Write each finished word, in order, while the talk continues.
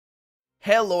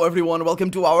Hello everyone,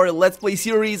 welcome to our Let's Play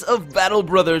series of Battle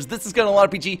Brothers. This is Colonel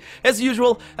RPG, as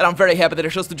usual, and I'm very happy that you're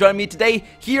chose to join me today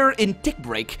here in Tick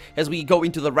Break as we go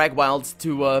into the Rag Wilds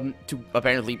to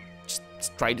apparently just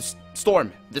try to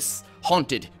storm this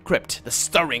haunted crypt, the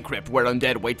stirring crypt where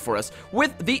undead wait for us,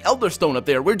 with the Elder Stone up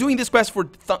there. We're doing this quest for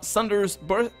Thunder's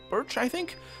Birch, I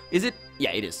think? Is it? Yeah,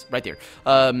 it is, right there.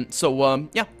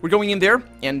 Yeah, we're going in there,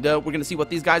 and we're gonna see what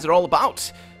these guys are all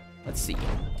about. Let's see.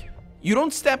 You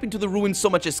don't step into the ruins so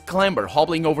much as clamber,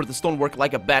 hobbling over the stonework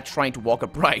like a bat trying to walk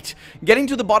upright. Getting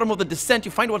to the bottom of the descent,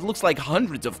 you find what looks like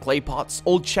hundreds of clay pots,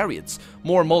 old chariots,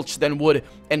 more mulch than wood,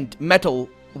 and metal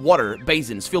water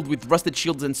basins filled with rusted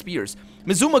shields and spears.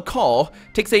 Mizuma Kaw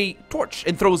takes a torch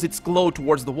and throws its glow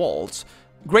towards the walls.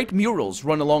 Great murals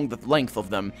run along the length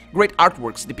of them, great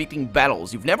artworks depicting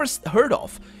battles you've never heard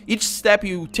of. Each step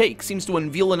you take seems to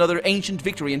unveil another ancient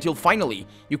victory until finally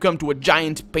you come to a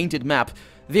giant painted map.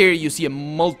 There you see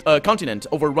a continent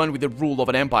overrun with the rule of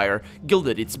an empire,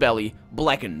 gilded its belly,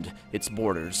 blackened its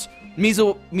borders.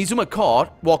 Mizuma Kaw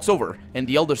walks over, and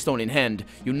the Elder Stone in hand.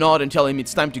 You nod and tell him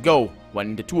it's time to go.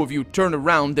 When the two of you turn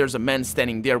around, there's a man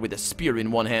standing there with a spear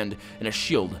in one hand and a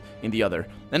shield in the other.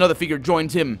 Another figure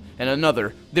joins him, and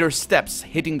another. Their steps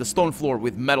hitting the stone floor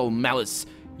with metal malice.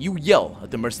 You yell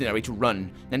at the mercenary to run,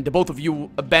 and the both of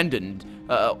you abandoned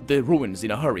the ruins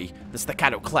in a hurry, the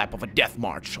staccato clap of a death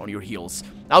march on your heels.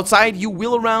 Outside, you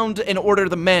wheel around and order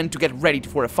the man to get ready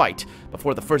for a fight.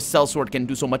 Before the first sellsword can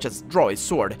do so much as draw his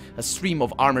sword, a stream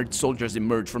of armored soldiers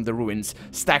emerge from the ruins,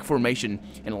 stack formation,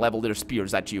 and level their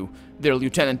spears at you. Their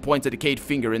lieutenant points a decayed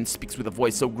finger and speaks with a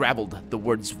voice so graveled the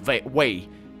words weigh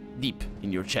deep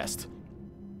in your chest.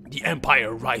 The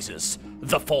Empire rises.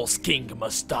 The false king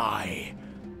must die.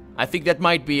 I think that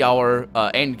might be our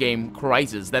endgame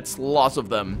crisis. That's lots of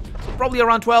them. So probably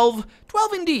around 12.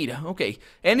 12 indeed. Okay.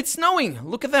 And it's snowing.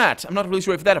 Look at that. I'm not really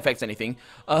sure if that affects anything.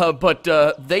 But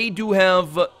they do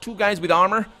have 2 guys with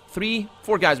armor.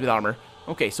 4 guys with armor.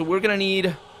 Okay, so we're gonna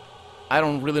need... I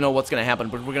don't really know what's gonna happen,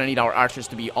 but we're gonna need our archers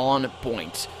to be on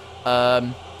point.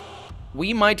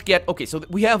 We might get... Okay, so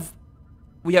we have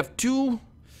 2...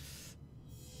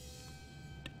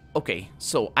 Okay,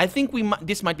 so I think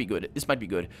this might be good. This might be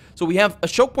good. So we have a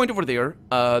choke point over there.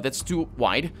 That's too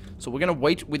wide. So we're gonna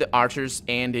wait with the archers,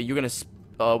 and you're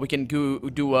gonna. We can do.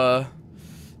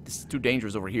 This is too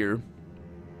dangerous over here.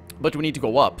 But we need to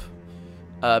go up,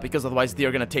 because otherwise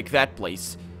they're gonna take that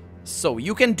place. So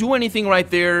you can do anything right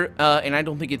there, and I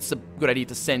don't think it's a good idea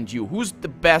to send you. Who's the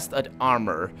best at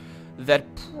armor? That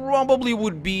probably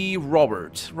would be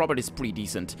Robert. Robert is pretty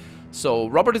decent. So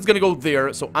Robert is gonna go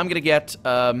there. So I'm gonna get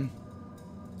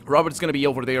Robert's gonna be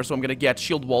over there. So I'm gonna get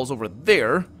shield walls over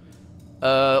there,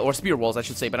 or spear walls, I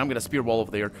should say. But I'm gonna spear wall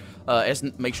over there,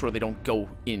 make sure they don't go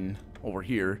in over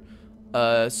here.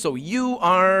 So you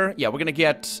are, yeah, we're gonna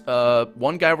get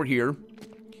one guy over here.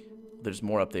 There's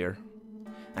more up there.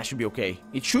 That should be okay.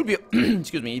 It should be,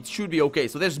 excuse me. It should be okay.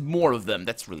 So there's more of them.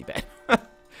 That's really bad.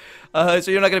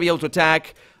 So you're not gonna be able to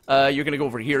attack. You're gonna go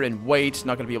over here and wait.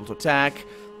 Not gonna be able to attack.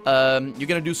 You're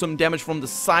gonna do some damage from the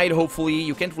side, hopefully.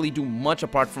 You can't really do much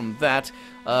apart from that.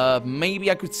 Maybe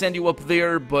I could send you up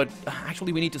there, but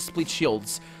actually we need to split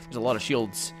shields. There's a lot of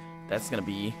shields. That's gonna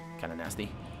be kind of nasty.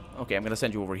 Okay, I'm gonna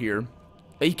send you over here.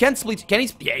 He can't split. Can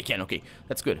he? Yeah, he can. Okay,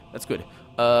 that's good. That's good.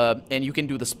 And you can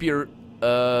do the spear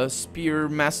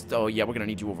mass. Oh yeah, we're gonna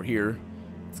need you over here.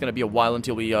 It's gonna be a while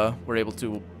until we're able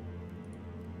to.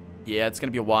 Yeah, it's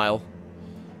gonna be a while.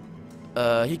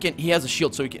 He has a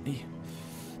shield, so he can.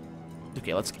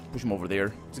 Okay, let's push him over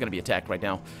there. He's gonna be attacked right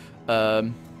now.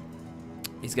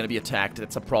 He's gonna be attacked.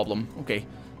 That's a problem. Okay,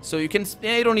 so you can.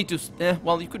 Yeah, you don't need to.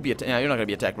 Well, you could be. Yeah, you're not gonna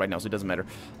be attacked right now, so it doesn't matter.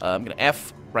 I'm gonna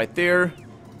F right there.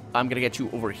 I'm gonna get you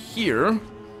over here,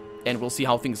 and we'll see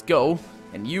how things go.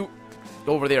 And you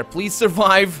go over there. Please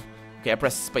survive. Okay, I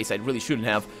pressed space. I really shouldn't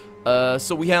have.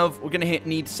 So we're gonna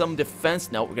need some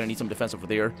defense. No, we're gonna need some defense over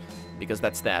there, because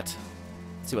that's that.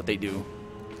 Let's see what they do.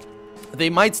 They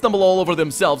might stumble all over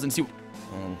themselves and see.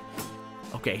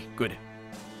 Okay, good.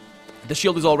 The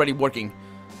shield is already working,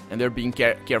 and they're being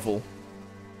careful.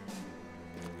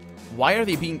 Why are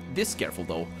they being this careful,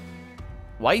 though?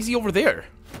 Why is he over there?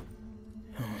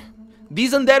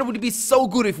 These undead would be so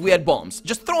good if we had bombs.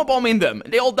 Just throw a bomb in them,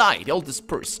 and they all die. They all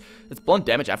disperse. It's blunt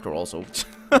damage after all, so...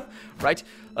 right?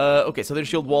 Okay, so they're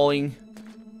shield walling.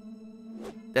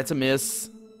 That's a miss.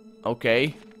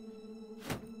 Okay.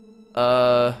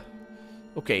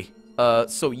 Okay.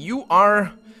 So you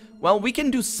are... Well, we can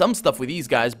do some stuff with these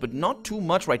guys, but not too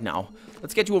much right now.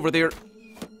 Let's get you over there.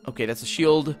 Okay, that's a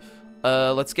shield.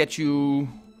 Let's get you...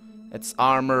 That's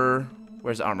armor.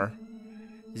 Where's armor?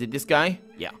 Is it this guy?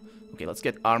 Yeah. Okay, let's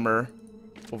get armor.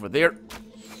 over there.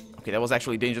 Okay, that was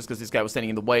actually dangerous because this guy was standing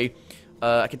in the way.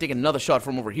 I can take another shot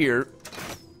from over here.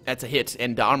 That's a hit,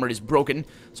 and the armor is broken.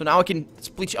 So now I can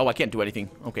split... Oh, I can't do anything.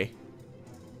 Okay.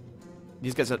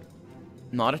 These guys are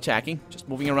not attacking, just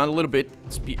moving around a little bit.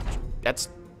 That's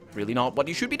really not what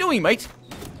you should be doing, mate.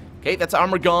 Okay, that's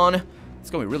armor gone. It's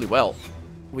going really well.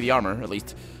 With the armor, at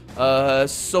least.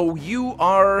 So you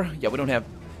are... Yeah, we don't have...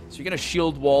 So you're gonna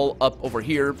shield wall up over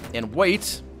here and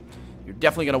wait. You're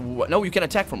definitely gonna... No, you can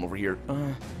attack from over here.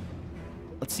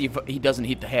 Let's see if he doesn't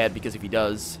hit the head, because if he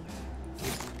does...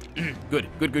 Good.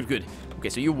 Okay,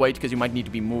 so you wait, because you might need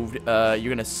to be moved.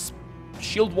 You're gonna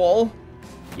shield wall.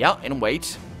 Yeah, and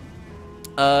wait.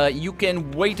 You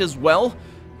can wait as well.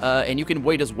 And you can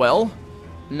wait as well.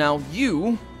 Now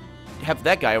you have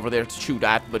that guy over there to shoot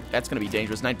at, but that's gonna be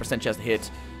dangerous. 9% chance to hit.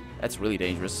 That's really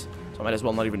dangerous. So I might as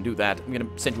well not even do that. I'm gonna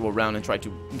send you around and try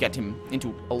to get him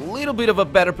into a little bit of a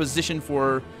better position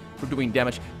for doing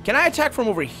damage. Can I attack from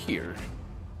over here?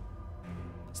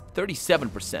 It's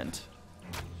 37%.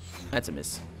 That's a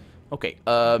miss. Okay,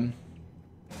 so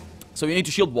you need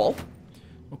to shield wall.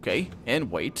 Okay, and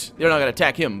wait. They're not gonna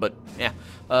attack him, but yeah.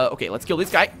 Okay, let's kill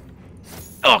this guy.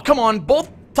 Oh, come on, both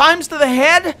times to the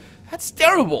head? That's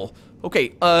terrible.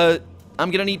 Okay,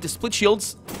 I'm gonna need to split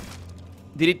shields.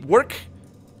 Did it work?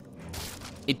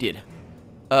 It did.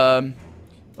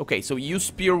 Okay, so you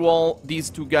spear wall these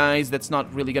two guys. That's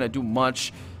not really gonna do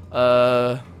much.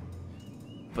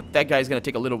 But that guy's gonna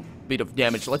take a little bit of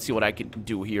damage. Let's see what I can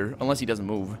do here. Unless he doesn't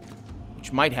move.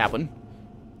 Which might happen.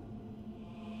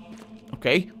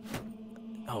 Okay.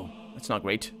 Oh, that's not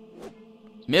great.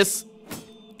 Miss.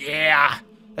 Yeah!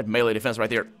 That melee defense right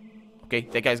there. Okay,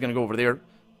 that guy's gonna go over there.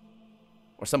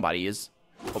 Or somebody is.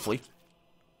 Hopefully.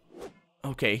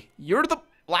 Okay, you're the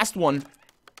last one.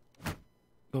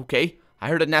 Okay, I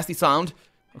heard a nasty sound.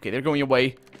 Okay, they're going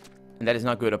away. And that is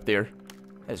not good up there.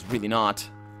 That is really not.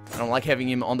 I don't like having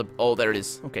him on the... Oh, there it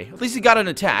is. Okay, at least he got an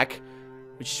attack.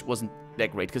 Which wasn't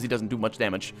that great, because he doesn't do much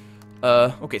damage.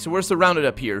 Okay, so we're surrounded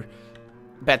up here.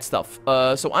 Bad stuff.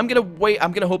 So I'm gonna wait.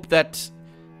 I'm gonna hope that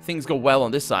things go well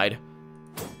on this side.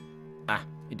 Ah,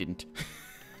 it didn't.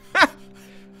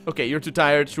 Okay, you're too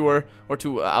tired, sure. Or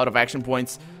too out of action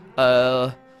points.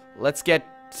 Let's get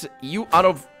you out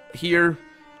of here.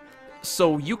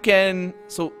 So you can...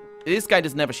 So this guy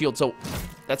doesn't have a shield, so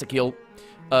that's a kill.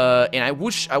 And I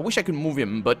wish I could move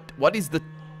him, but what is the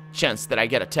chance that I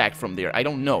get attacked from there? I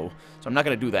don't know. So I'm not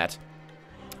gonna do that.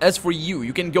 As for you,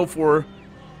 you can go for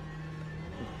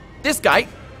this guy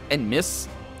and miss.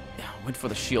 Went for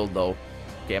the shield though.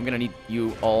 Okay, I'm gonna need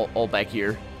you all back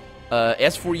here.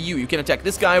 As for you, you can attack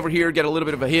this guy over here, get a little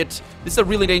bit of a hit. This is a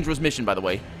really dangerous mission, by the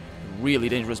way. Really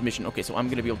dangerous mission. Okay, so I'm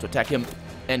gonna be able to attack him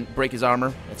and break his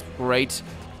armor. That's great.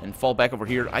 And fall back over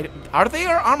here. Are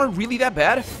their armor really that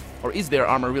bad? Or is their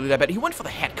armor really that bad? He went for the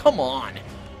head. Come on.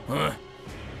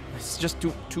 It's just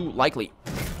too likely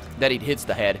that it hits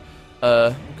the head.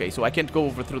 Okay, so I can't go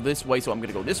over through this way, so I'm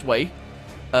gonna go this way.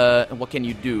 And what can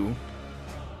you do?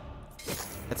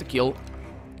 That's a kill.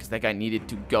 Because that guy needed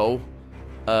to go.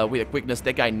 With a quickness,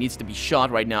 that guy needs to be shot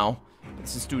right now.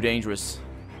 This is too dangerous.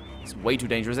 It's way too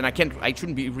dangerous, and I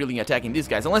shouldn't be really attacking these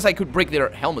guys, unless I could break their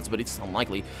helmets, but it's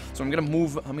unlikely. So I'm gonna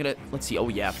move, let's see, oh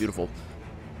yeah, beautiful.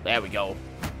 There we go.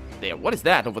 There, what is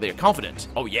that over there? Confident.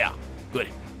 Oh yeah, good.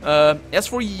 As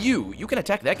for you, you can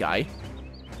attack that guy.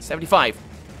 75.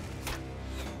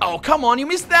 Oh, come on, you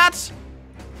missed that!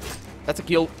 That's a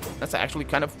kill. That's actually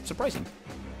kind of surprising.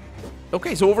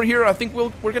 Okay, so over here, I think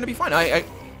we're gonna be fine. I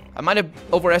might have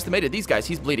overestimated these guys.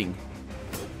 He's bleeding.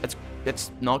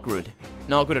 That's not good.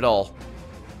 Not good at all.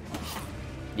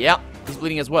 Yeah, he's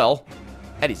bleeding as well.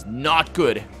 That is not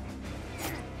good.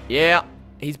 Yeah,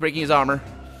 he's breaking his armor.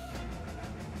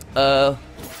 That's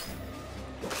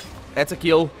a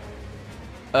kill.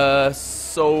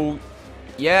 So,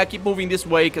 yeah, keep moving this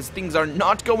way, because things are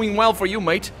not going well for you,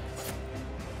 mate.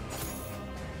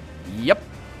 Yep.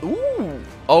 Ooh.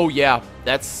 Oh, yeah,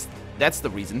 that's the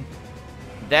reason.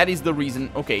 That is the reason.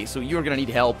 Okay, so you're gonna need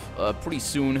help pretty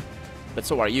soon. But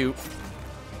so are you.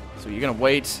 So you're gonna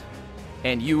wait.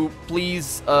 And you,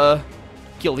 please,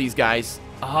 kill these guys.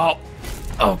 Oh,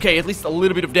 okay, at least a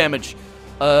little bit of damage.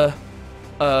 Okay,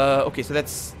 so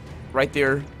that's right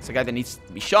there. It's a guy that needs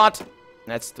to be shot.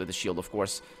 That's the shield, of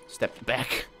course. Stepped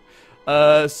back.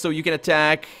 So you can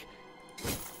attack.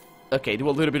 Okay, do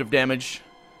a little bit of damage.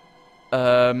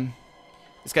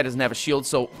 This guy doesn't have a shield,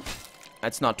 so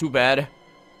that's not too bad.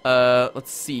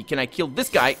 Let's see. Can I kill this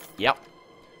guy? Yep.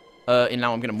 And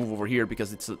now I'm gonna move over here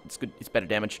because it's good. It's better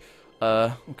damage.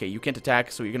 Okay, you can't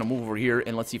attack, so you're gonna move over here,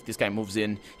 and let's see if this guy moves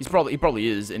in. He probably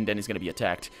is, and then he's gonna be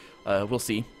attacked. We'll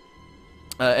see.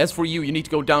 As for you, you need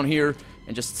to go down here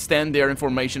and just stand there in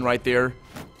formation right there.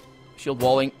 Shield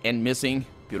walling and missing.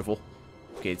 Beautiful.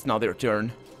 Okay, it's now their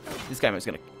turn. This guy is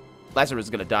gonna... Lazarus is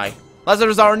gonna die.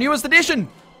 Lazarus is our newest addition!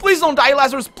 Please don't die,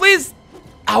 Lazarus, please!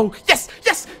 Ow! Yes!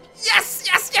 Yes! Yes!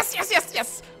 Yes! Yes! Yes! Yes!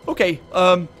 Yes! Okay,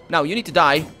 now you need to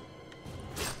die.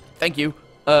 Thank you.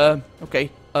 Okay.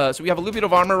 So we have a little bit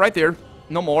of armor right there.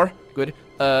 No more. Good.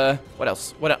 What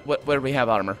else? What where do we have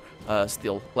armor?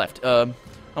 Still left.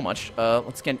 How much?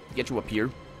 Let's get you up here.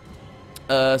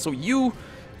 So you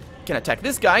can attack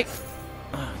this guy.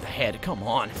 The head, come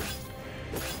on.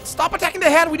 Stop attacking the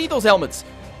head, we need those helmets.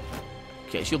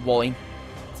 Okay, shield walling.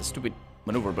 It's a stupid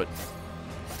maneuver, but...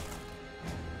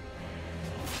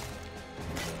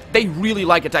 They really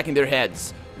like attacking their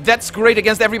heads. That's great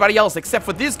against everybody else, except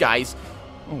for these guys.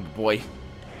 Oh, boy.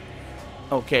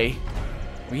 Okay.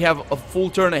 We have a full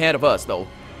turn ahead of us, though.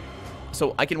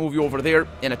 So I can move you over there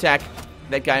and attack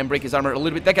that guy and break his armor a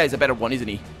little bit. That guy's a better one, isn't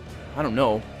he? I don't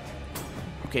know.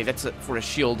 Okay, that's for a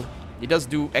shield. It does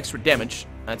do extra damage.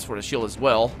 That's for a shield as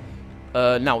well.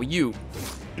 Now you.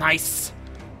 Nice.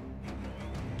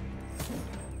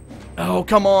 Oh,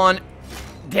 come on.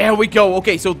 There we go.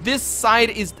 Okay, so this side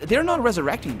is... They're not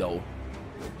resurrecting, though.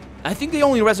 I think they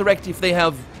only resurrect if they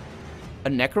have a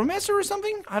necromancer or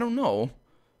something? I don't know.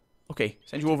 Okay,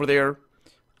 send you over there.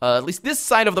 At least this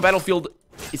side of the battlefield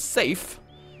is safe.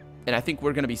 And I think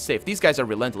we're gonna be safe. These guys are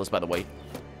relentless, by the way.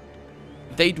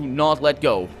 They do not let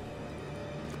go.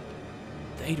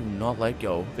 They do not let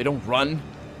go. They don't run.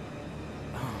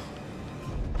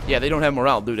 Yeah, they don't have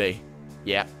morale, do they?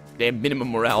 Yeah, they have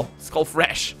minimum morale. It's called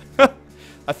fresh.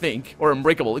 I think. Or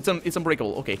unbreakable. It's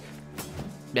unbreakable. Okay.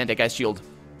 Man, that guy's shield.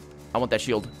 I want that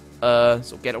shield.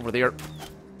 So get over there.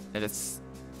 And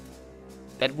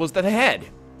that was the head.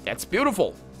 That's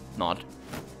beautiful. Not.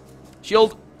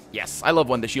 Shield. Yes, I love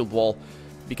when the shield wall.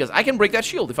 Because I can break that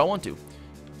shield if I want to.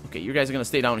 Okay, you guys are gonna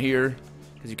stay down here.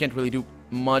 Because you can't really do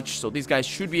much. So these guys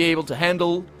should be able to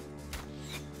handle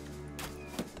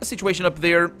the situation up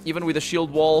there. Even with the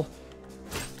shield wall.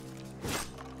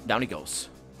 Down he goes.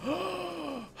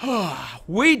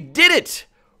 We did it!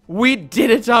 We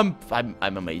did it! I'm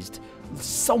amazed.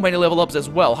 So many level ups as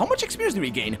well. How much experience did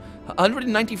we gain?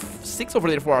 196 over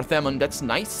there for our Thamon. That's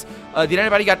nice. Did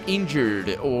anybody get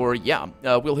injured? Or, yeah,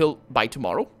 we'll heal by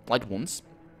tomorrow. Light wounds.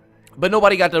 But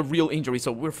nobody got a real injury,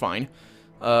 so we're fine.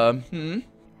 A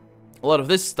lot of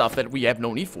this stuff that we have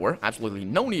no need for. Absolutely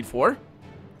no need for.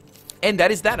 And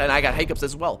that is that, and I got hiccups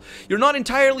as well. You're not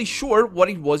entirely sure what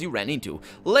it was you ran into.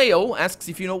 Leo asks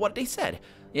if you know what they said.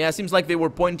 Yeah, seems like they were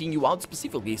pointing you out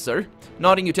specifically, sir.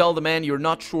 Nodding, you tell the man you're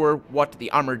not sure what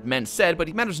the armored man said, but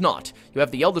it matters not. You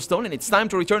have the Elder Stone, and it's time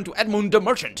to return to Edmund the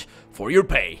Merchant for your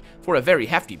pay. For a very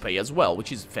hefty pay as well,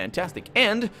 which is fantastic.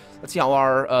 And let's see how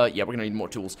our... yeah, we're gonna need more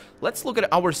tools. Let's look at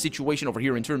our situation over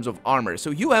here in terms of armor.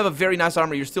 So you have a very nice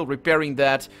armor. You're still repairing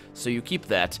that, so you keep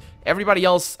that. Everybody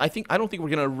else, I don't think we're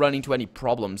gonna run into any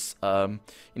problems in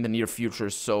the near future.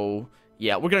 So,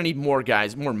 yeah, we're gonna need more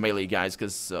guys, more melee guys,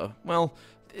 because, well...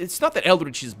 It's not that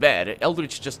Eldritch is bad.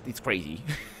 Eldritch just, it's crazy.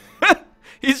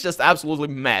 He's just absolutely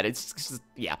mad. It's just,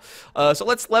 yeah. So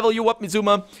let's level you up,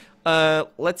 Mizuma.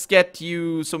 Let's get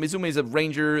you, so Mizuma is a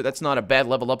ranger. That's not a bad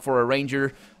level up for a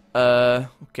ranger.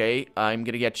 Okay, I'm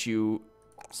gonna get you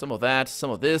some of that, some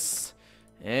of this.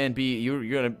 And you're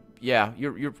gonna, yeah,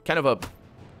 you're kind of a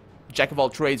jack of all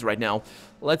trades right now.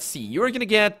 Let's see, you're gonna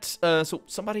get, so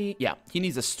somebody, yeah, he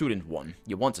needs a student one.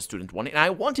 He wants a student one, and I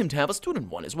want him to have a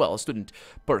student one as well, a student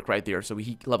perk right there, so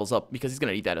he levels up, because he's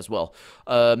gonna need that as well.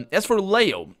 As for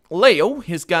Leo,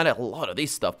 he's got a lot of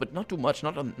this stuff, but not too much,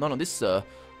 not on this,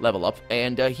 level up,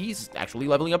 and he's actually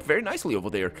leveling up very nicely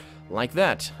over there, like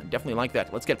that, definitely like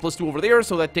that. Let's get +2 over there,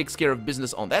 so that takes care of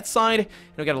business on that side, and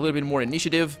we got a little bit more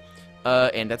initiative,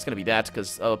 and that's gonna be that,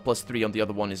 because +3 on the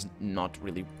other one is not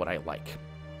really what I like.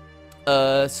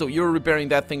 So you're repairing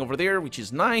that thing over there, which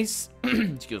is nice.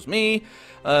 Excuse me.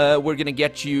 We're gonna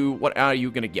get you... What are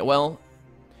you gonna get? Well,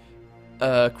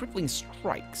 crippling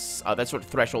strikes. That's sort of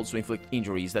thresholds to inflict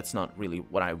injuries. That's not really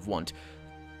what I want.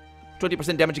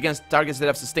 20% damage against targets that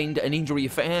have sustained an injury.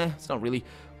 It's not really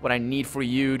what I need for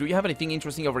you. Do you have anything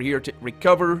interesting over here to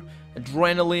recover?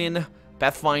 Adrenaline,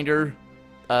 Pathfinder,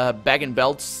 bag and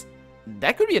belts.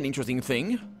 That could be an interesting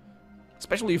thing.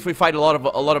 Especially if we fight a lot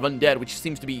of undead, which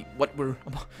seems to be what we're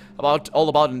all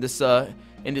about in this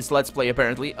Let's Play,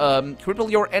 apparently.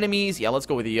 Cripple your enemies. Yeah, let's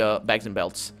go with the bags and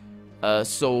belts.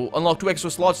 So unlock 2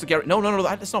 extra slots to carry. No,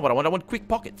 that's not what I want. I want quick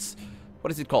pockets. What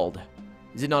is it called?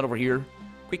 Is it not over here?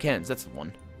 Quick hands. That's the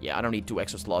one. Yeah, I don't need 2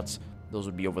 extra slots. Those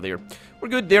would be over there. We're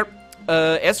good there.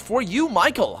 As for you,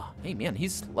 Michael. Hey man,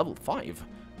 he's level 5.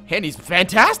 And he's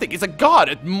fantastic. He's a god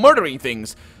at murdering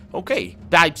things. Okay,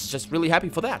 that's just really happy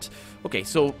for that. Okay,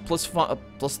 so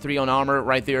plus 3 on armor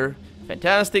right there.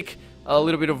 Fantastic. A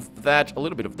little bit of that. A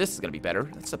little bit of this is gonna be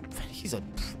better. He's a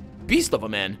beast of a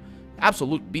man.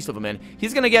 Absolute beast of a man.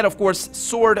 He's gonna get, of course,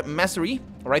 sword mastery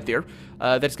right there.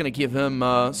 That's gonna give him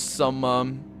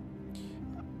some.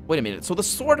 Wait a minute. So the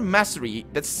sword mastery,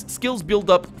 that's skills build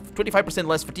up 25%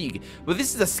 less fatigue. But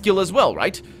this is a skill as well,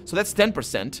 right? So that's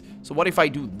 10%. So what if I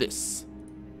do this?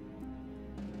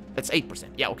 That's 8%.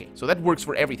 Yeah, okay. So that works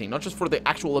for everything, not just for the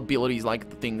actual abilities, like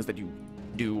the things that you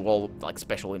do, all like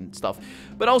special and stuff,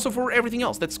 but also for everything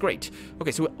else. That's great.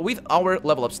 Okay, so with our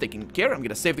level ups taken care, I'm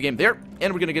gonna save the game there,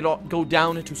 and we're gonna go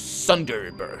down to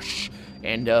Sunderbush,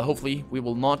 and hopefully we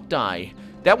will not die.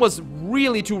 That was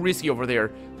really too risky over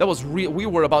there. That was we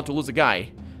were about to lose a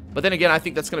guy. But then again, I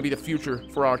think that's gonna be the future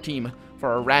for our team, for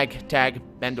our ragtag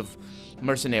band of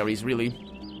mercenaries, really.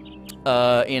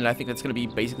 And I think that's gonna be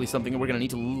basically something we're gonna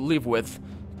need to live with.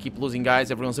 Keep losing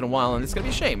guys every once in a while, and it's gonna be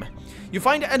a shame. You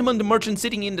find Edmund the merchant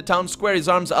sitting in the town square, his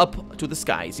arms up to the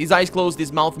skies, his eyes closed,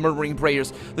 his mouth murmuring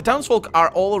prayers. The townsfolk are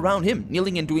all around him,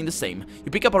 kneeling and doing the same.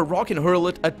 You pick up a rock and hurl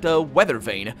it at the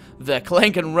weathervane. The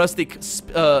clank and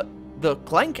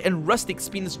rustic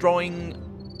spins,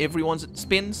 drawing everyone's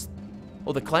spins.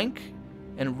 Oh, the clank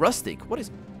and rustic. What is?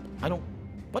 I don't.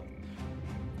 What?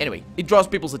 Anyway, it draws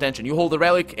people's attention. You hold the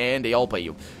relic, and they all pay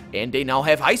you. And they now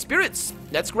have high spirits.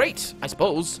 That's great, I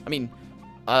suppose. I mean,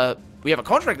 we have a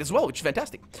contract as well, which is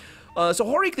fantastic. So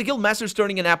Horik, the guildmaster's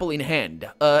turning an apple in hand.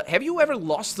 Have you ever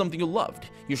lost something you loved?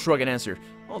 You shrug and answer,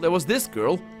 oh, there was this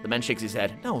girl. The man shakes his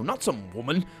head. No, not some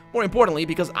woman. More importantly,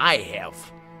 because I have.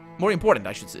 More important,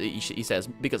 I should say, he says,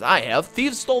 because I have.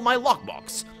 Thieves stole my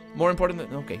lockbox. More important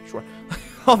than... Okay, sure.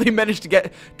 How they managed to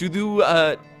get...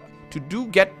 To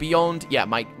get beyond, yeah,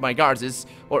 my guards is,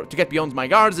 or to get beyond my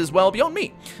guards is well beyond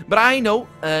me. But I know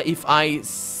if I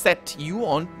set you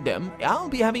on them, I'll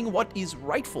be having what is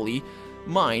rightfully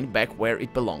mine back where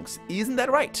it belongs. Isn't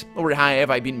that right? Or have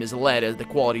I been misled as the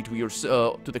quality to your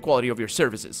the quality of your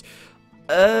services?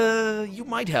 You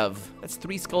might have. That's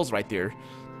 3 skulls right there.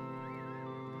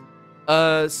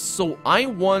 So I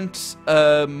want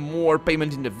more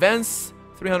payment in advance.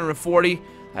 340.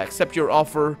 I accept your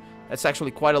offer. That's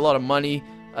actually quite a lot of money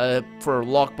for a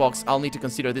lockbox. I'll need to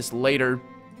consider this later.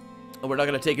 We're not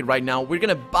going to take it right now. We're going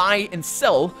to buy and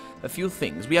sell a few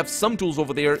things. We have some tools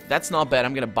over there. That's not bad.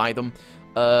 I'm going to buy them.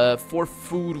 For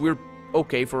food, we're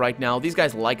okay for right now. These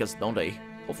guys like us, don't they?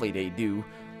 Hopefully they do.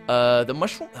 The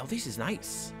mushroom... Oh, this is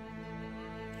nice.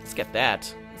 Let's get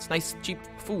that. It's nice, cheap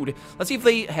food. Let's see if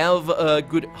they have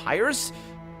good hires.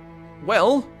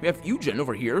 Well, we have Eugen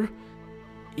over here.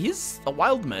 He's a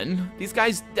wild man. These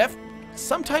guys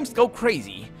sometimes go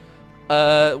crazy.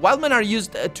 Wild men are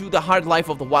used to the hard life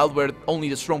of the wild where only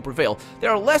the strong prevail. They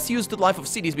are less used to the life of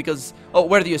cities because,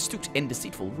 where the astute and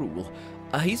deceitful rule.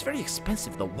 He's very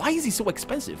expensive though. Why is he so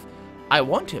expensive? I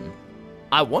want him.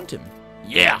 I want him.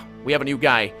 Yeah, we have a new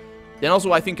guy. Then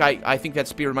also I think that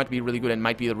spear might be really good and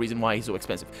might be the reason why he's so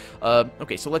expensive.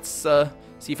 Okay, so let's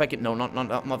see if I can, no,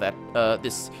 not that.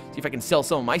 See if I can sell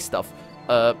some of my stuff.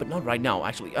 But not right now,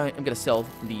 actually. I'm gonna sell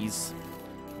these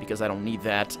because I don't need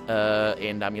that.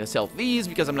 And I'm gonna sell these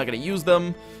because I'm not gonna use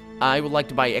them. I would like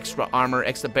to buy extra armor,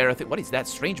 extra barath. What is that?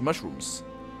 Strange mushrooms.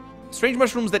 Strange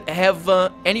mushrooms that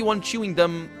have anyone chewing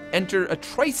them enter a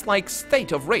trace-like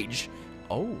state of rage.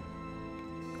 Oh.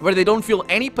 Where they don't feel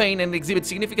any pain and exhibit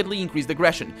significantly increased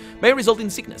aggression. May result in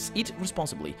sickness. Eat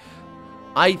responsibly.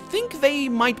 I think they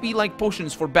might be like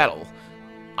potions for battle.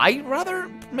 I'd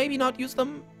rather maybe not use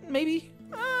them. Maybe?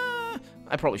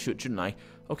 I probably should, shouldn't I?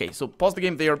 Okay, so pause the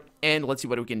game there, and let's see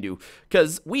what we can do.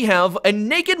 Because we have a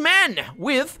naked man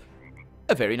with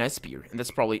a very nice spear. And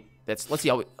let's see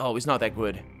how oh, it's not that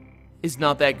good. It's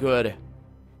not that good.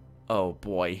 Oh,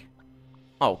 boy.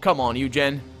 Oh, come on,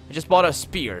 Eugen. I just bought a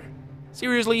spear.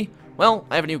 Seriously? Well,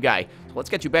 I have a new guy. So let's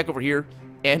get you back over here,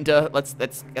 and let's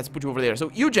put you over there.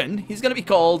 So, Eugen, he's gonna be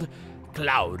called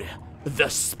Cloud, the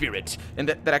Spirit. And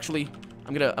that actually,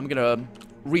 I'm gonna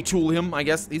retool him, I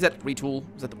guess. Is that retool?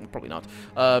 Is that probably not?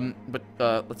 But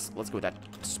let's go with that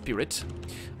spirit.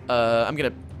 I'm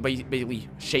gonna basically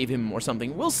shave him or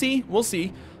something. We'll see. We'll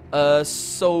see.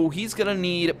 So he's gonna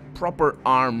need proper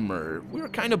armor. We're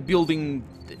kind of building.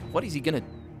 What is he gonna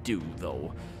do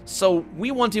though? So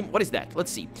we want him. What is that?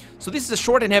 Let's see. So this is a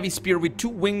short and heavy spear with 2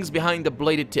 wings behind the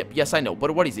bladed tip. Yes, I know.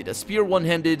 But what is it? A spear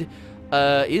one-handed?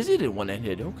 Is it a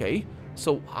one-handed? Okay.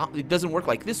 So it doesn't work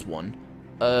like this one.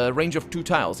 Range of 2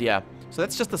 tiles, yeah. So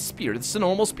that's just a spear. This is a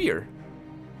normal spear.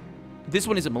 This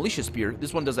one is a malicious spear.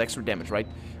 This one does extra damage, right?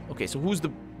 Okay, so who's the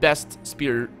best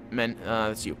spearman?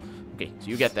 That's you. Okay, so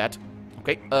you get that.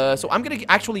 Okay, so I'm gonna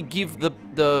actually give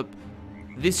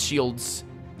these shields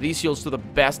to the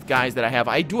best guys that I have.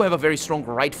 I do have a very strong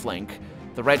right flank.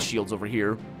 The red shields over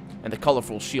here, and the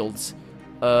colorful shields.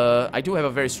 I do have a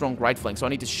very strong right flank, so I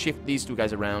need to shift these two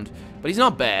guys around. But he's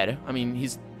not bad. I mean,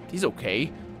 he's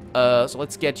okay. So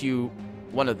let's get you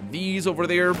one of these over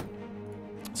there.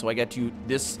 So I get you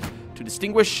this to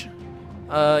distinguish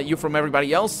you from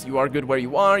everybody else. You are good where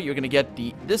you are. You're gonna get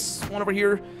this one over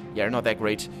here. Yeah, you're not that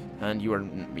great. And you are,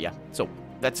 yeah. So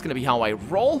that's gonna be how I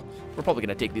roll. We're probably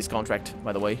gonna take this contract,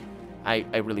 by the way. I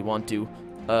really want to.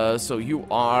 So you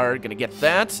are gonna get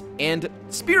that. And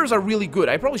spears are really good.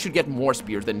 I probably should get more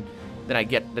spears than I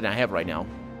have right now.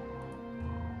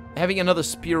 Having another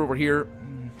spear over here,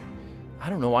 I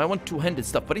don't know. I want two-handed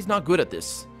stuff, but he's not good at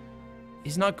this.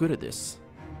 He's not good at this.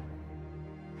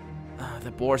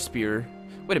 The boar spear.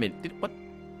 Wait a minute. What?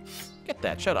 Get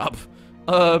that. Shut up.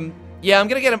 Yeah, I'm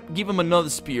gonna give him another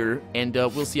spear, and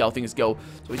we'll see how things go.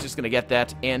 So he's just gonna get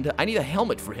that, and I need a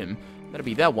helmet for him. That'll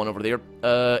be that one over there.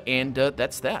 And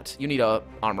that's that. You need a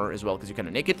armor as well, because you're kind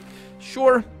of naked.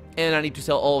 Sure. And I need to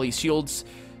sell all these shields.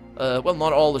 Well,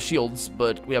 not all the shields,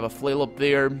 but we have a flail up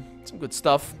there. Some good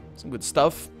stuff. Some good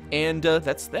stuff. And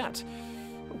that's that.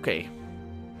 Okay.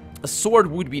 A sword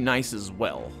would be nice as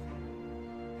well.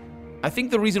 I think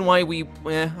the reason why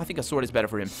I think a sword is better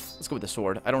for him. Let's go with the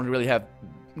sword. I don't really have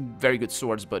very good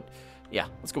swords, but yeah,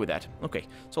 let's go with that. Okay,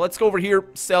 so let's go over here,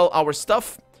 sell our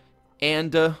stuff,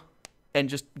 and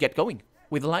just get going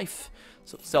with life.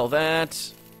 So sell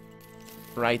that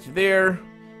right there.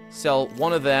 Sell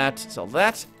one of that. Sell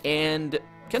that, and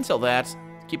can sell that.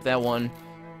 Keep that one.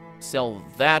 Sell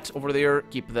that over there.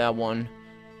 Keep that one.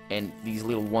 And these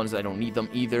little ones, I don't need them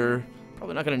either.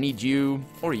 Probably not gonna need you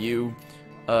or you.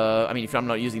 I mean, if I'm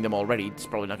not using them already, it's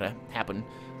probably not gonna happen.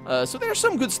 So there's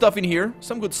some good stuff in here.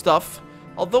 Some good stuff.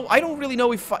 Although, I don't really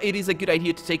know if it is a good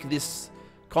idea to take this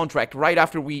contract right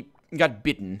after we got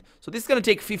bitten. So this is gonna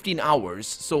take 15 hours.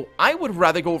 So I would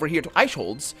rather go over here to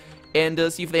Eichholz and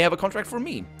see if they have a contract for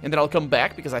me. And then I'll come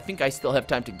back, because I think I still have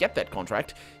time to get that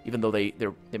contract, even though they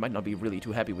might not be really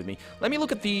too happy with me. Let me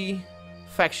look at the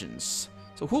factions.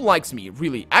 So who likes me,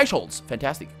 really? Eichholz,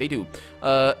 fantastic, they do.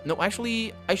 No,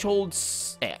 actually,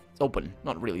 Eichholz, open,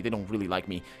 not really, they don't really like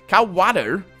me.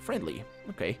 Kawwater, friendly,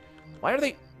 okay. Why are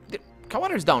they,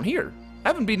 Kawwater's down here. I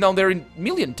haven't been down there in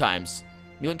million times.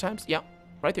 Million times? Yeah,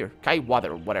 right there,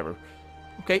 Kaiwater, whatever.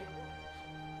 Okay,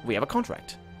 we have a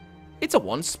contract. It's a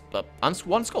one skull.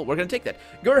 We're gonna take that.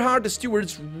 Gerhard the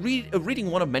steward's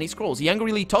reading one of many scrolls. He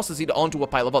angrily tosses it onto a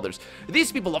pile of others.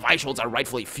 These people of Eichholz are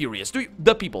rightfully furious.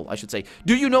 The people, I should say.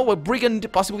 Do you know a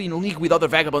brigand, possibly in league with other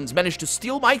vagabonds, managed to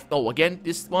steal my... Oh, again,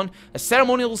 this one. A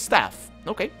ceremonial staff.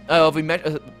 Okay.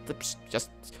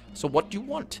 Just... So what do you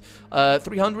want?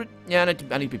 300? Yeah,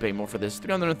 I need to be paying more for this.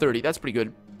 330. That's pretty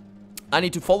good. I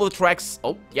need to follow the tracks.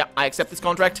 Oh, yeah, I accept this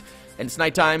contract. And it's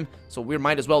nighttime, so we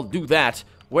might as well do that.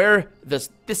 Where does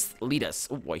this lead us?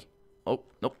 Oh, boy. Oh,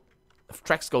 nope. The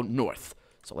tracks go north.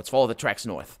 So let's follow the tracks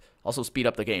north. Also speed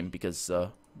up the game, because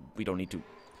we don't need to...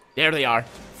 There they are.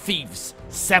 Thieves.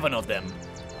 7 of them.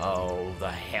 Oh,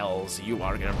 the hells. You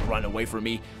are gonna run away from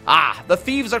me. Ah, the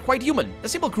thieves are quite human. A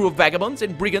simple crew of vagabonds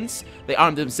and brigands. They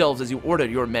armed themselves as you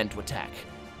ordered your men to attack.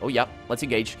 Oh, yeah. Let's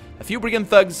engage. A few brigand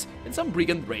thugs and some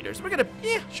brigand raiders. We're gonna...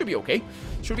 Yeah, should be okay.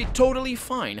 Should be totally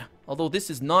fine. Although this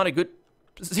is not a good...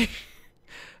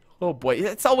 Oh boy,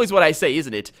 that's always what I say,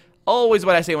 isn't it? Always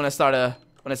what I say when I start a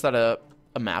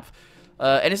map.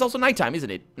 And it's also nighttime, isn't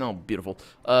it? Oh, beautiful.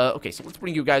 Okay, so let's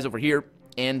bring you guys over here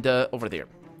and over there.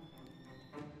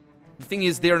 The thing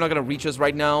is, they're not gonna reach us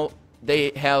right now. They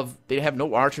have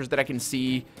no archers that I can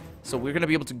see, so we're gonna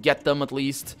be able to get them at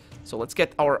least. So let's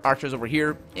get our archers over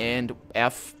here and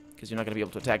F, because you're not gonna be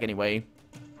able to attack anyway.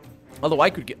 Although I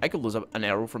could lose an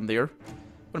arrow from there.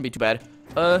 Wouldn't be too bad.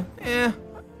 I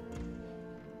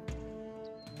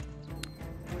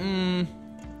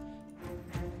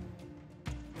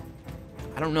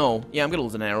don't know. Yeah, I'm gonna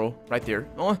lose an arrow right there.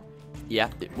 Oh, yeah,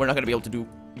 we're not gonna be able to do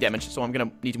damage, so I'm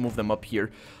gonna need to move them up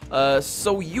here.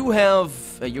 So you have...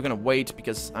 you're gonna wait,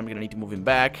 because I'm gonna need to move him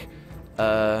back.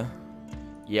 Yeah,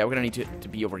 we're gonna need to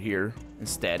be over here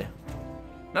instead.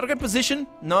 Not a great position.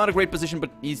 Not a great position,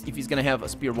 but if he's gonna have a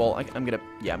spear wall, I'm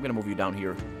gonna move you down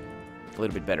here a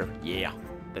little bit better. Yeah,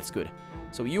 that's good.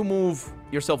 So you move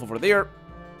yourself over there.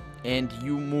 And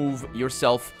you move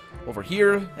yourself over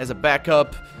here as a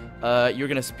backup. You're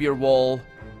gonna spear wall.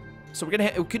 So we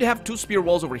could have 2 spear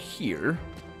walls over here,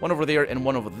 one over there and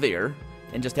one over there,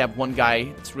 and just have one guy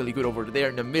that's really good over there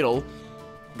in the middle.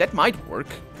 That might work.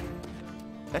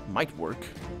 That might work,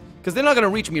 because they're not gonna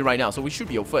reach me right now, so we should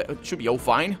be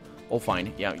fine. all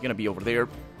fine. Yeah, you're gonna be over there.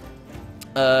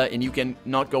 And you can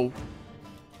not go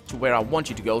to where I want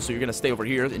you to go, so you're gonna stay over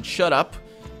here and shut up.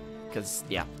 Because,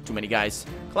 yeah, too many guys.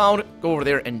 Cloud, go over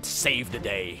there and save the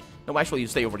day. No, actually, you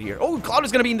stay over here. Oh, Cloud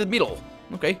is gonna be in the middle.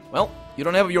 Okay, well, you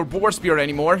don't have your boar spear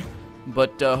anymore.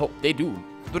 But, they do.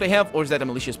 Do they have, or is that a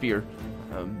militia spear?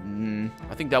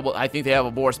 I think they have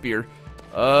a boar spear.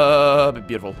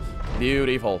 Beautiful.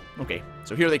 Beautiful. Okay,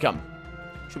 so here they come.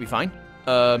 Should be fine.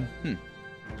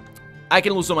 I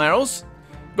can lose some arrows.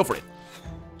 Go for it.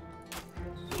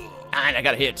 And I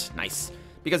got a hit. Nice.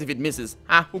 Because if it misses,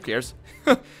 who cares?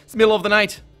 It's the middle of the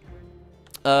night.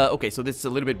 Okay, so this is a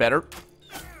little bit better.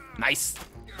 Nice.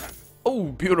 Oh,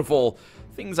 beautiful.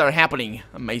 Things are happening.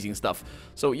 Amazing stuff.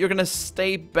 So you're gonna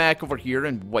stay back over here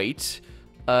and wait.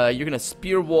 You're gonna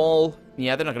spear wall.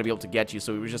 Yeah, they're not gonna be able to get you,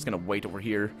 so we're just gonna wait over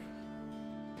here.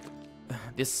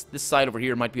 This side over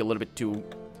here might be a little bit too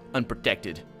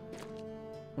unprotected.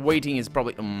 Waiting is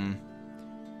probably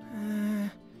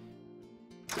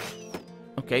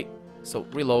okay, so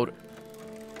reload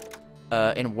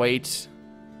and wait.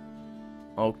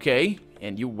 Okay,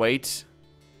 and you wait.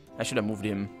 I should have moved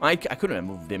him. I couldn't have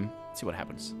moved him. Let's see what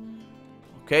happens.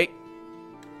 Okay.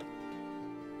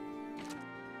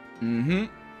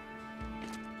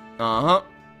 Uh-huh.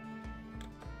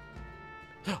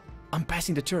 I'm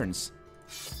passing the turns.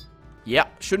 Yeah,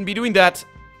 shouldn't be doing that.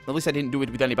 At least I didn't do it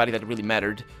with anybody that really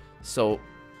mattered. So,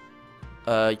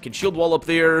 you can shield wall up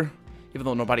there, even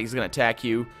though nobody's gonna attack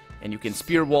you. And you can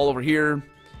spear wall over here.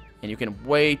 And you can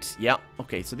wait. Yeah,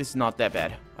 okay, so this is not that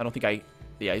bad. I don't think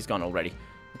yeah, he's gone already.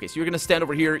 Okay, so you're gonna stand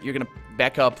over here. You're gonna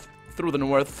back up through the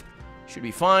north. Should be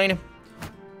fine.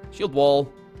 Shield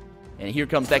wall. And here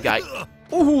comes that guy.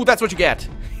 Ooh, that's what you get.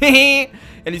 And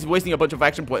he's wasting a bunch of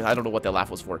action points. I don't know what that laugh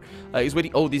was for. He's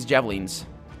waiting. Oh, these javelins.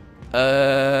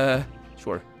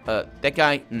 Sure. That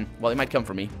guy, well, he might come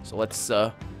for me. So let's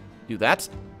do that.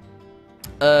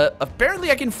 Apparently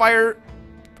I can fire.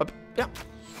 Yeah.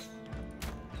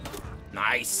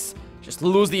 Nice. Just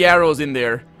lose the arrows in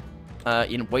there.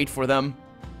 And wait for them.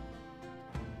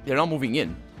 They're not moving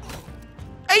in.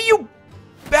 Hey, you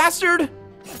bastard!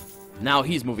 Now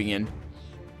he's moving in.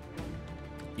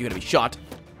 You're gonna be shot.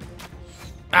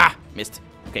 Ah, missed.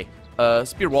 Okay.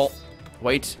 Spear wall.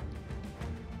 Wait.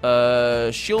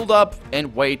 Shield up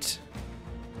and wait.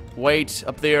 Wait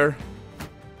up there.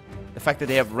 The fact that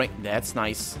they have rank, that's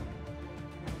nice.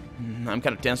 I'm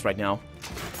kind of tense right now.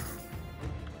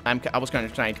 I was kind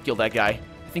of trying to kill that guy.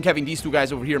 I think having these two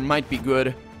guys over here might be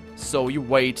good. So you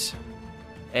wait.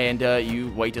 And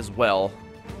you wait as well.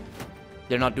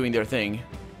 They're not doing their thing.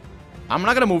 I'm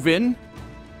not gonna move in.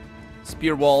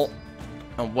 Spear wall.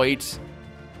 And wait.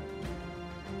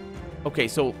 Okay,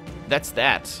 so that's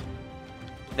that.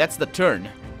 That's the turn.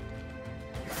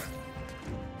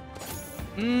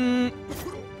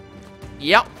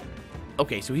 Yeah.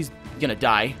 Okay, so he's gonna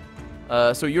die.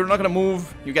 So you're not gonna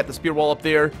move. You got the spear wall up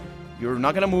there. You're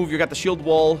not gonna move. You got the shield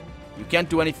wall. You can't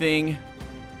do anything.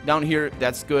 Down here,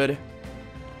 that's good.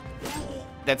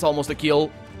 That's almost a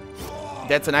kill.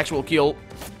 That's an actual kill.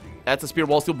 That's a spear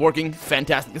wall still working.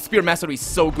 Fantastic. The spear mastery is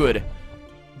so good.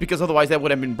 Because otherwise that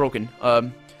would have been broken.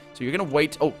 So you're gonna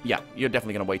wait. Oh, yeah. You're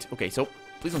definitely gonna wait. Okay, so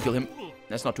please don't kill him.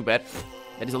 That's not too bad.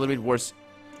 That is a little bit worse.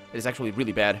 That is actually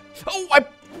really bad. Oh,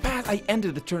 I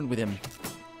ended the turn with him.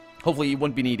 Hopefully he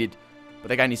won't be needed. But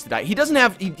that guy needs to die. He doesn't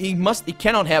have, he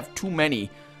cannot have too many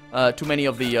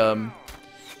of the,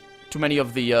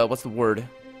 what's the word?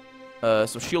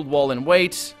 So shield wall and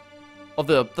wait. Of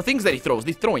the things that he throws,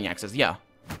 these throwing axes, yeah.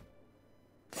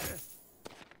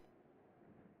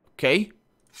 Okay.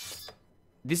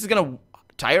 This is gonna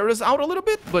tire us out a little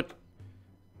bit, but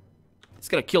it's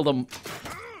gonna kill them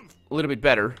a little bit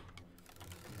better.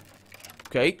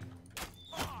 Okay.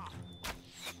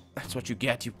 That's what you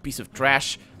get, you piece of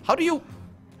trash. How do you...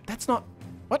 That's not...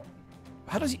 What?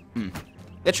 How does he...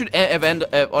 That should have end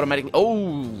automatically...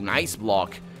 Oh, nice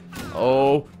block.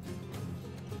 Oh.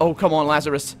 Oh, come on,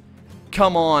 Lazarus.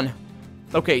 Come on.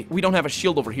 Okay, we don't have a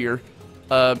shield over here.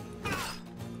 But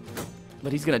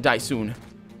he's gonna die soon.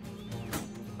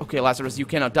 Okay, Lazarus, you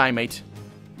cannot die, mate.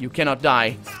 You cannot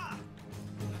die.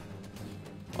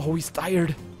 Oh, he's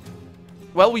tired.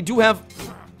 Well, we do have...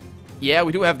 Yeah,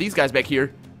 we do have these guys back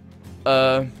here.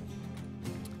 Let's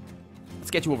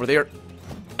get you over there.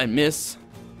 I miss.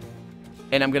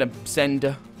 And I'm gonna send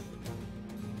you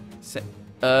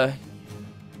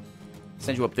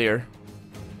up there.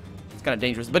 It's kind of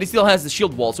dangerous. But he still has the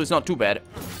shield wall, so it's not too bad.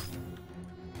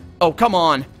 Oh, come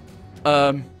on.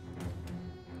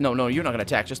 No, you're not gonna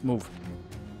attack. Just move.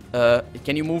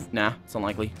 Can you move? Nah, it's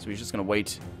unlikely. So he's just gonna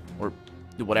wait. Or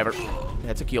do whatever.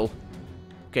 That's a kill.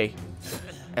 Okay.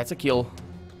 That's a kill.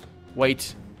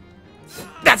 Wait.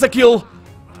 That's a kill!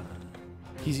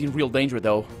 He's in real danger,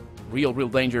 though. Real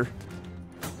danger.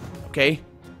 Okay.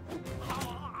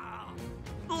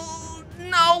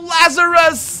 No,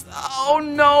 Lazarus! Oh,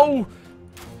 no!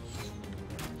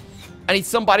 I need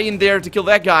somebody in there to kill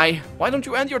that guy. Why don't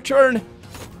you end your turn?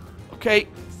 Okay.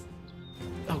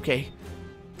 Okay.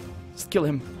 Just kill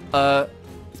him.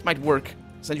 This might work.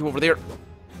 Send you over there.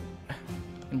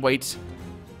 And wait.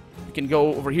 You can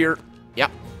go over here. Yeah.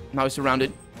 Now he's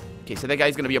surrounded. Okay, so that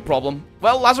guy's gonna be a problem.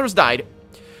 Well, Lazarus died.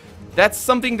 That's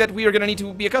something that we are gonna need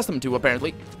to be accustomed to,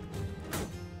 apparently.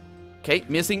 Okay,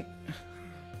 missing.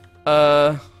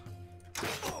 That's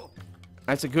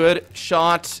a good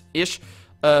shot-ish.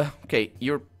 Okay,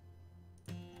 you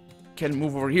can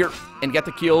move over here and get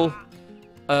the kill.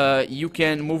 You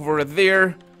can move over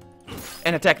there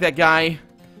and attack that guy.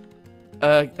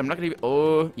 I'm not gonna be...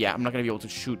 Oh, yeah, I'm not gonna be able to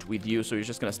shoot with you, so you're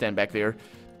just gonna stand back there.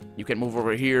 You can move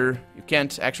over here. You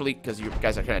can't, actually, because you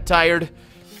guys are kind of tired.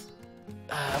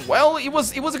 Well, it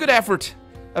was a good effort.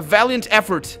 A valiant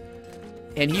effort.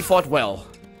 And he fought well.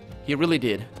 He really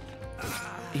did.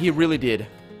 He really did.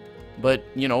 But,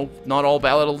 you know, not all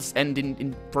battles end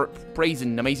in praise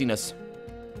and amazingness.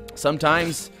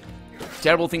 Sometimes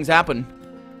terrible things happen.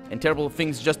 And terrible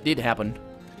things just did happen.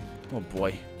 Oh,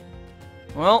 boy.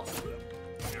 Well.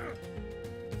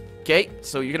 Okay,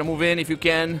 so you're gonna move in if you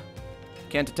can.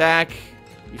 Can't attack.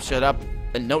 You shut up.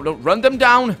 And no, run them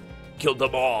down. Kill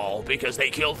them all because they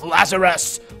killed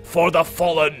Lazarus for the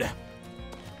fallen.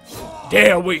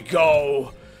 There we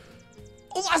go.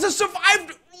 Oh, Lazarus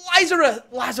survived.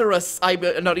 Lazarus.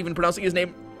 I'm not even pronouncing his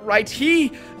name right.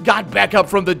 He got back up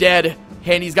from the dead.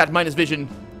 And he's got minus vision.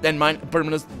 Then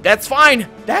permanence. That's fine.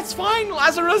 That's fine,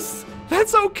 Lazarus.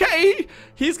 That's okay.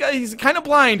 He's kind of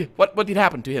blind. What did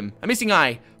happen to him? A missing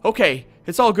eye. Okay,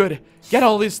 it's all good. Get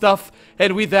all this stuff.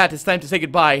 And with that, it's time to say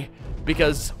goodbye.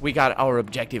 Because we got our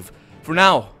objective. For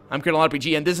now, I'm Colonel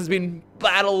RPG, and this has been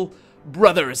Battle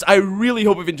Brothers. I really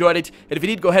hope you've enjoyed it. And if you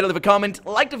did, go ahead and leave a comment.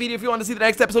 Like the video if you want to see the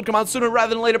next episode come out sooner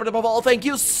rather than later. But above all, thank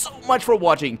you so much for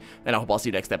watching. And I hope I'll see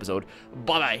you next episode.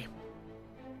 Bye-bye.